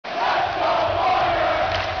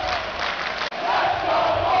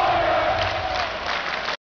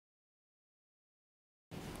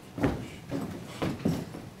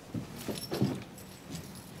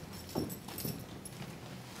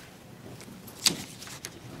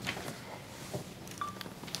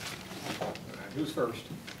Who's first?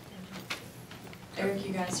 Eric,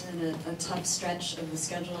 you guys are in a tough stretch of the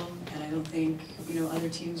schedule, and I don't think, other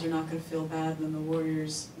teams are not going to feel bad when the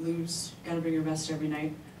Warriors lose. Got to bring your best every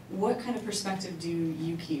night. What kind of perspective do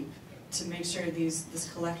you keep to make sure this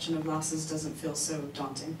collection of losses doesn't feel so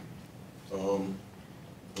daunting?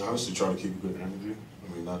 Honestly, try to keep a good energy.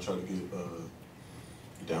 Not try to get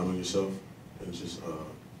down on yourself, and just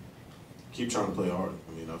keep trying to play hard.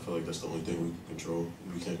 I feel like that's the only thing we can control.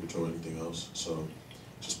 We can't control anything else. So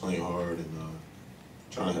just playing hard and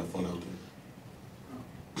trying to have fun out there.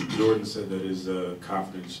 Jordan said that his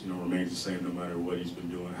confidence, remains the same no matter what he's been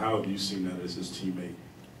doing. How have you seen that as his teammate?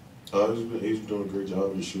 He's been doing a great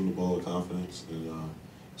job. He's shooting the ball with confidence, and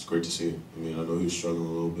it's great to see him. I know he was struggling a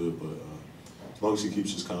little bit, but as long as he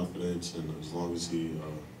keeps his confidence and as long as he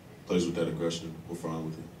plays with that aggression, we're fine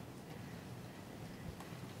with it.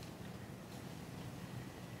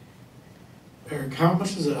 Eric, how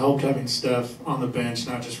much has it helped having Steph on the bench,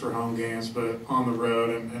 not just for home games, but on the road?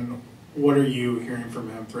 And what are you hearing from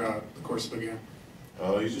him throughout the course of the game?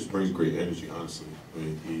 He just brings great energy, honestly.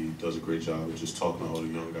 He does a great job of just talking to all the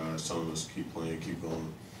young guys, telling us to keep playing, keep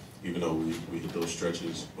going, even though we hit those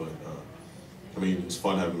stretches. But, it's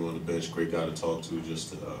fun having him on the bench, great guy to talk to,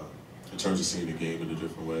 just in terms of seeing the game in a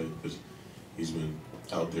different way, because he's been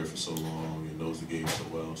out there for so long and knows the game so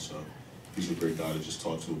well. So he's a great guy to just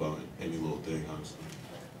talk to about any little thing, honestly.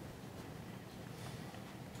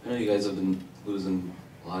 I know you guys have been losing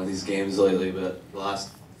a lot of these games lately, but the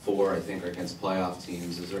last 4, I think, are against playoff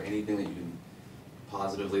teams. Is there anything that you can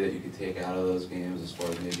positively that you could take out of those games as far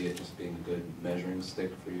as maybe it just being a good measuring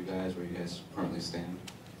stick for you guys, where you guys currently stand?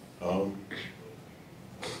 I don't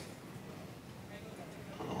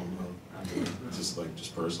know. Just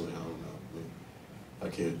personally, I don't know. I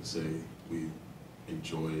can't say we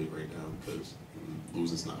enjoy it right now because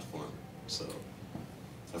losing's not fun. So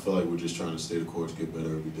I feel like we're just trying to stay the course, get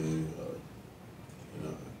better every day,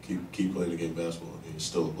 keep playing the game of basketball. It's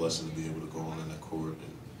still a blessing to be able to go on in that court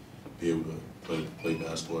and be able to play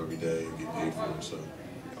basketball every day and get paid for it. So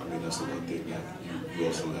that's the one thing that you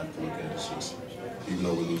also have to look at. It's just, even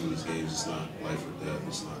though we're losing these games, it's not life or death.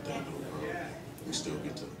 It's not the end of the world. We still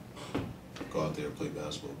get to go out there and play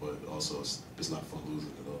basketball, but also it's not fun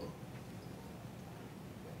losing at all.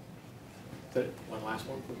 One last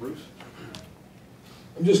one for Bruce.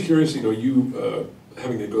 I'm just curious, you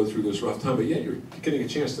having to go through this rough time, but yet you're getting a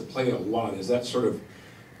chance to play a lot. Is that sort of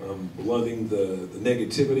blunting the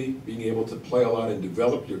negativity, being able to play a lot and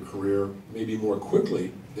develop your career maybe more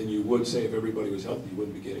quickly than you would, say, if everybody was healthy? You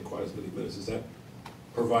wouldn't be getting quite as many minutes. Does that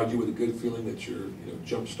provide you with a good feeling that you're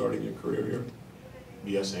jump-starting your career here?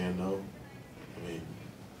 Yes and no.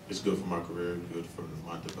 It's good for my career, good for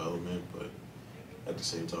my development, but at the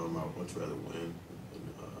same time, I would much rather win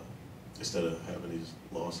instead of having these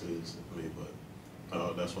losses.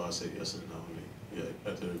 But that's why I say yes and no.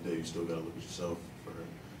 At the end of the day, you still got to look at yourself for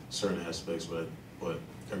certain aspects, but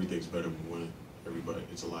everything's better when winning.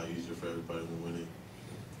 It's a lot easier for everybody when winning.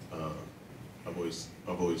 I've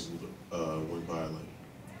always went by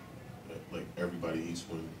like everybody eats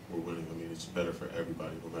when we're winning. It's better for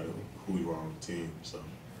everybody, no matter who you are on the team. So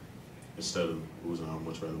instead of losing, I'd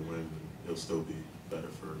much rather win. And it'll still be better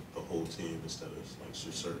for the whole team instead of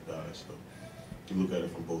just certain guys. So you look at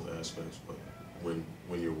it from both aspects, but when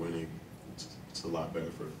you're winning, it's a lot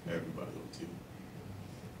better for everybody on the team.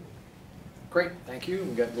 Great, thank you.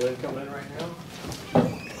 We've got Glenn coming in right now.